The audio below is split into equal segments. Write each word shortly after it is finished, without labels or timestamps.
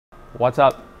What's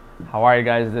up? How are you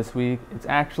guys this week? It's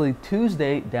actually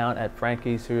Tuesday down at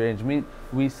Frankie's Free Range Meat.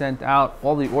 We sent out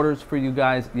all the orders for you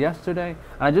guys yesterday.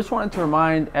 And I just wanted to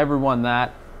remind everyone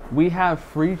that we have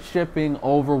free shipping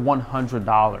over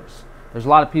 $100. There's a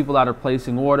lot of people that are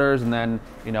placing orders, and then,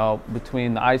 you know,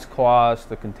 between the ice cost,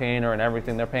 the container, and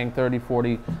everything, they're paying $30,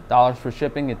 $40 for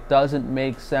shipping. It doesn't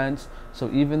make sense. So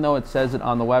even though it says it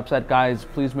on the website, guys,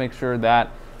 please make sure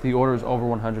that the order is over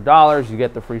 $100. You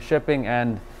get the free shipping,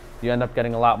 and you end up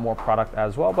getting a lot more product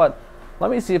as well. But let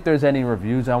me see if there's any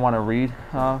reviews I want to read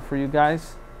for you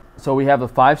guys. So we have a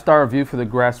 5-star review for the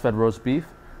grass-fed roast beef.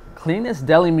 Cleanest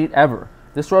deli meat ever.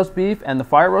 This roast beef and the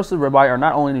fire-roasted ribeye are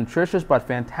not only nutritious, but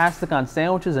fantastic on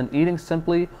sandwiches and eating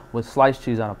simply with sliced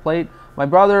cheese on a plate. My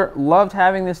brother loved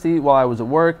having this to eat while I was at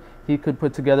work. He could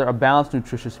put together a balanced,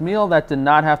 nutritious meal that did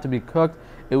not have to be cooked.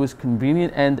 It was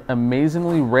convenient and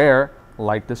amazingly rare,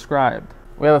 like described.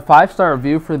 We have a 5-star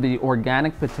review for the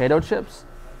organic potato chips.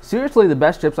 Seriously, the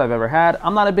best chips I've ever had.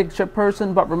 I'm not a big chip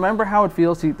person, but remember how it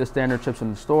feels to eat the standard chips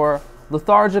in the store.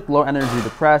 Lethargic, low energy,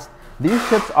 depressed. These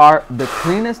chips are the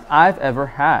cleanest I've ever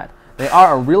had. They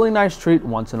are a really nice treat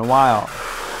once in a while.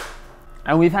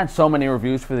 And we've had so many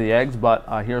reviews for the eggs,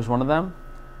 but here's one of them.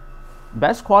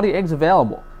 Best quality eggs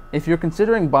available. If you're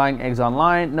considering buying eggs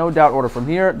online, no doubt order from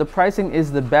here. The pricing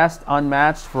is the best,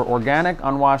 unmatched for organic,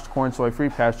 unwashed, corn, soy-free,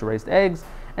 pasture-raised eggs.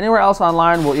 Anywhere else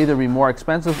online will either be more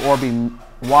expensive or be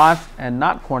washed and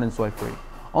not corn and soy-free.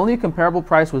 Only a comparable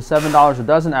price was $7 a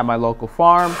dozen at my local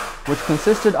farm, which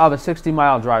consisted of a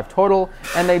 60-mile drive total,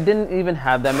 and they didn't even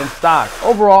have them in stock.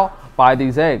 Overall, buy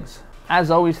these eggs. As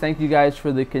always, thank you guys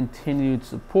for the continued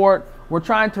support. We're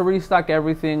trying to restock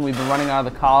everything. We've been running out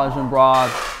of the collagen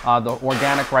broth, the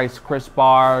organic Rice Crisp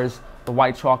bars, the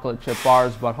white chocolate chip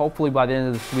bars, but hopefully by the end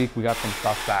of this week, we got some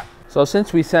stuff back. So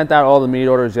since we sent out all the meat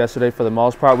orders yesterday for the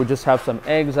most part, we just have some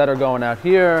eggs that are going out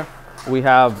here. We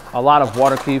have a lot of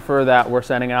water kefir that we're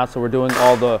sending out, so we're doing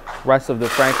all the rest of the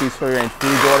Frankie's Free Range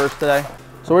Foods orders today.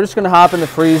 So we're just gonna hop in the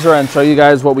freezer and show you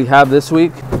guys what we have this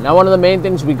week. Now, one of the main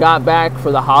things we got back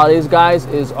for the holidays, guys,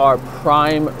 is our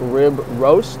prime rib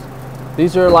roast.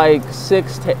 These are like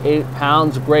 6 to 8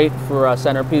 pounds, great for a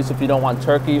centerpiece if you don't want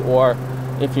turkey or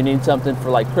if you need something for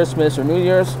like Christmas or New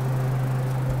Year's.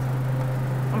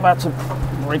 I'm about to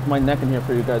break my neck in here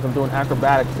for you guys. I'm doing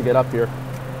acrobatics to get up here.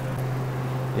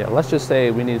 Yeah, let's just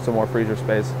say we need some more freezer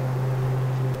space.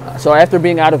 So after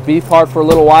being out of beef heart for a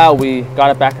little while, we got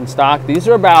it back in stock. These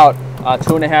are about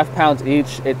 2.5 pounds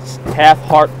each. It's half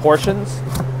heart portions.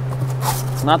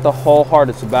 It's not the whole heart,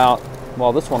 it's about,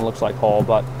 well, this one looks like whole,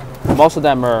 but most of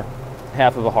them are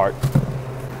half of a heart.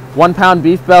 1 pound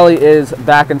beef belly is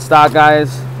back in stock,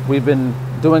 guys. We've been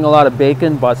doing a lot of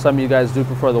bacon, but some of you guys do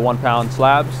prefer the 1 pound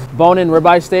slabs. Bone-in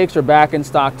ribeye steaks are back in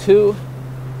stock too.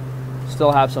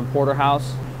 Still have some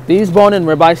porterhouse. These bone-in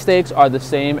ribeye steaks are the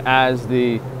same as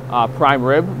the prime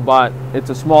rib, but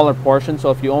it's a smaller portion, so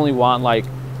if you only want like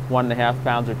 1.5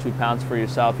 pounds or 2 pounds for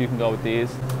yourself, you can go with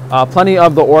these. Plenty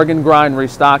of the organ grind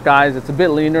restock, guys. It's a bit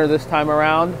leaner this time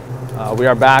around. We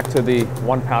are back to the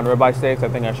 1 pound ribeye steaks. I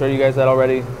think I showed you guys that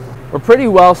already. We're pretty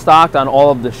well stocked on all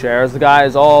of the shares,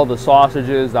 guys. All the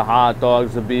sausages, the hot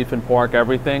dogs, the beef and pork,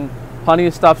 everything. Plenty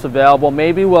of stuff's available.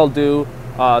 Maybe we'll do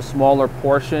a smaller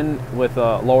portion with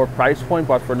a lower price point,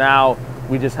 but for now,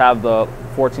 we just have the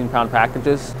 14-pound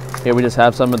packages. Here we just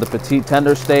have some of the petite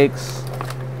tender steaks.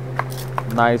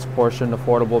 Nice portion,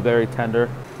 affordable, very tender.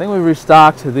 I think we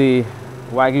restocked the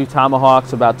Wagyu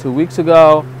tomahawks about 2 weeks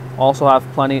ago. Also have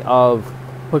plenty of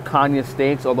picanha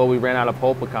steaks, although we ran out of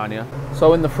whole picanha.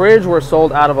 So in the fridge, we're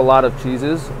sold out of a lot of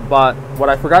cheeses, but what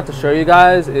I forgot to show you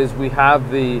guys is we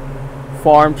have the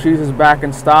farm cheeses back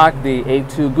in stock, the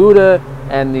A2 Gouda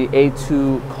and the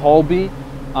A2 Colby.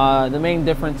 The main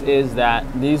difference is that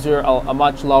these are a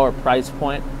much lower price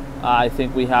point. I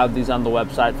think we have these on the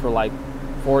website for like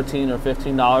 $14 or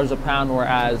 $15 a pound,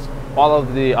 whereas all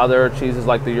of the other cheeses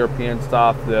like the European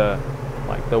stuff, the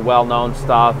well-known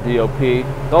stuff, DOP,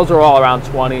 those are all around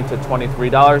 $20 to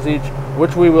 $23 each,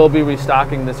 which we will be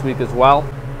restocking this week as well.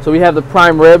 So we have the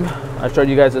prime rib. I showed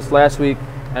you guys this last week,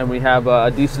 and we have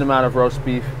a decent amount of roast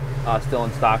beef still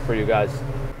in stock for you guys.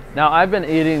 Now, I've been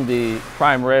eating the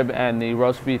prime rib and the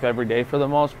roast beef every day for the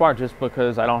most part, just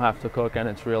because I don't have to cook and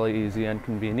it's really easy and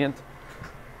convenient.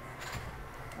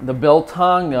 The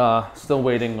biltong, still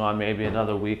waiting on maybe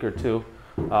another week or two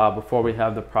before we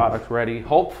have the product ready.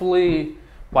 Hopefully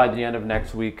by the end of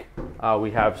next week,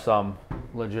 we have some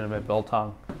legitimate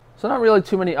biltong. So not really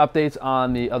too many updates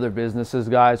on the other businesses,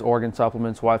 guys. Organ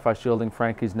supplements, Wi-Fi shielding,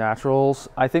 Frankie's Naturals.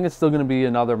 I think it's still going to be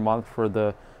another month for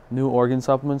the new organ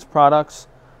supplements products.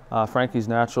 Frankie's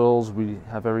Naturals, we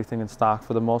have everything in stock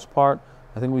for the most part.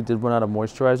 I think we did run out of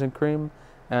moisturizing cream.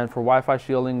 And for Wi-Fi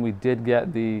shielding, we did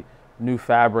get the new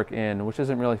fabric in, which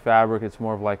isn't really fabric, it's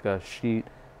more of like a sheet.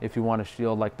 If you want to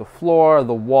shield like the floor,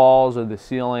 the walls, or the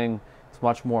ceiling, it's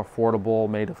much more affordable,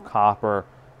 made of copper.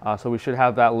 So we should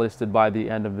have that listed by the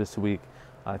end of this week.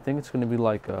 I think it's going to be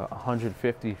like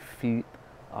 150 feet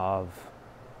of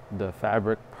the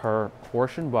fabric per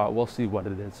portion, but we'll see what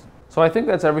it is. So I think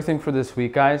that's everything for this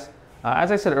week, guys.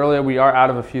 As I said earlier, we are out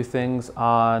of a few things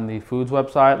on the foods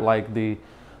website, like the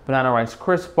banana rice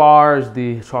crisp bars,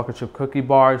 the chocolate chip cookie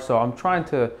bars. So I'm trying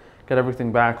to get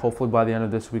everything back, hopefully by the end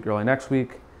of this week, early next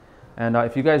week. And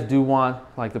if you guys do want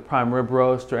like the prime rib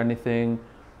roast or anything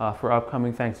for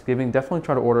upcoming Thanksgiving, definitely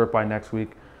try to order it by next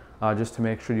week, just to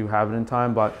make sure you have it in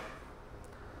time. But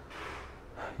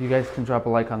you guys can drop a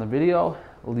like on the video,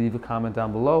 leave a comment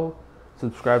down below,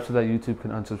 subscribe so that YouTube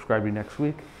can unsubscribe you next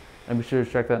week, and be sure to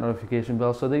check that notification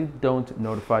bell so they don't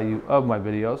notify you of my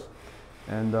videos.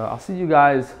 And I'll see you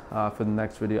guys for the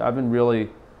next video. I've been really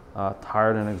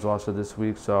tired and exhausted this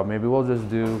week, so maybe we'll just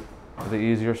do the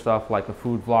easier stuff like a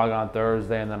food vlog on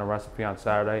Thursday and then a recipe on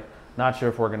Saturday. Not sure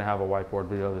if we're going to have a whiteboard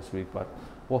video this week, but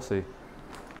we'll see.